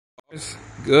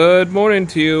Good morning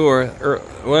to you, or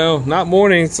well, not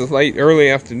morning. It's a late, early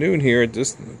afternoon here.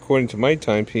 Just according to my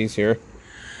timepiece here.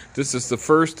 This is the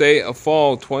first day of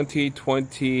fall,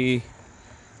 2023.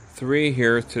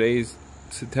 Here, today's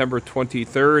September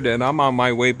 23rd, and I'm on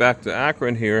my way back to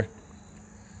Akron. Here,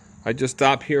 I just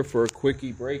stopped here for a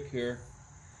quickie break here.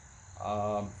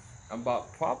 I'm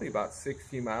probably about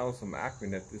 60 miles from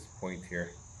Akron at this point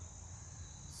here.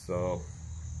 So.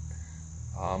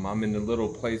 I'm in a little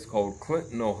place called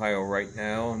Clinton, Ohio right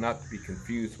now, not to be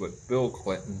confused with Bill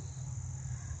Clinton.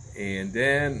 And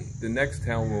then the next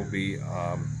town will be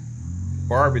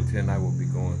Barberton. I will be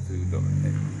going through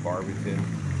Barberton.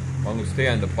 I'm going to stay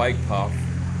on the bike path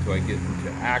until I get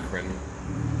into Akron,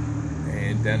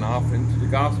 and then off into the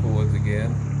Gospel Woods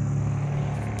again.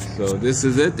 So this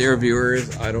is it there,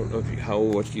 viewers. I don't know if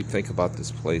what you think about this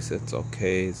place. It's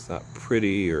okay. It's not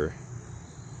pretty,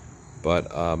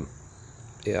 but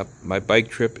yeah, my bike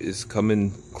trip is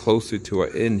coming closer to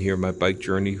an end here. My bike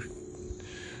journey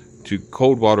to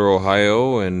Coldwater,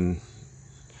 Ohio, and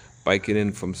biking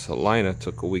in from Celina.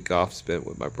 Took a week off, spent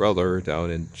with my brother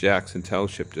down in Jackson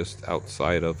Township, just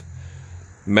outside of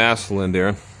Massillon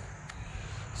there.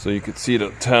 So you could see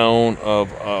the town of,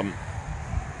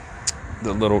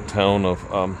 the little town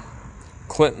of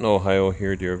Clinton, Ohio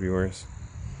here, dear viewers.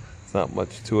 It's not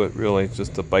much to it, really. It's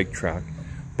just a bike track.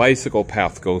 Bicycle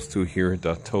path goes through here,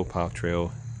 the towpath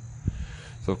trail.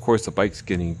 So of course the bike's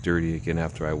getting dirty again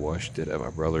after I washed it at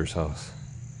my brother's house.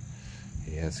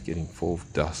 Yeah, it's getting full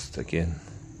of dust again.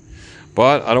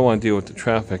 But I don't want to deal with the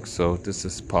traffic, so this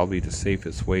is probably the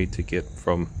safest way to get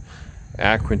from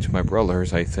Akron to my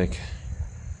brother's, I think.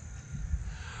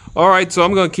 Alright, so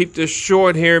I'm going to keep this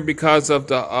short here because of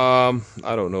the,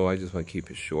 I don't know, I just want to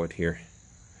keep it short here.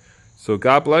 So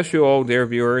God bless you all, dear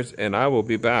viewers, and I will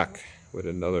be back with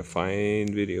another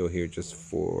fine video here just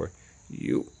for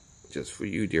you,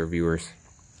 dear viewers.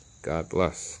 God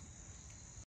bless.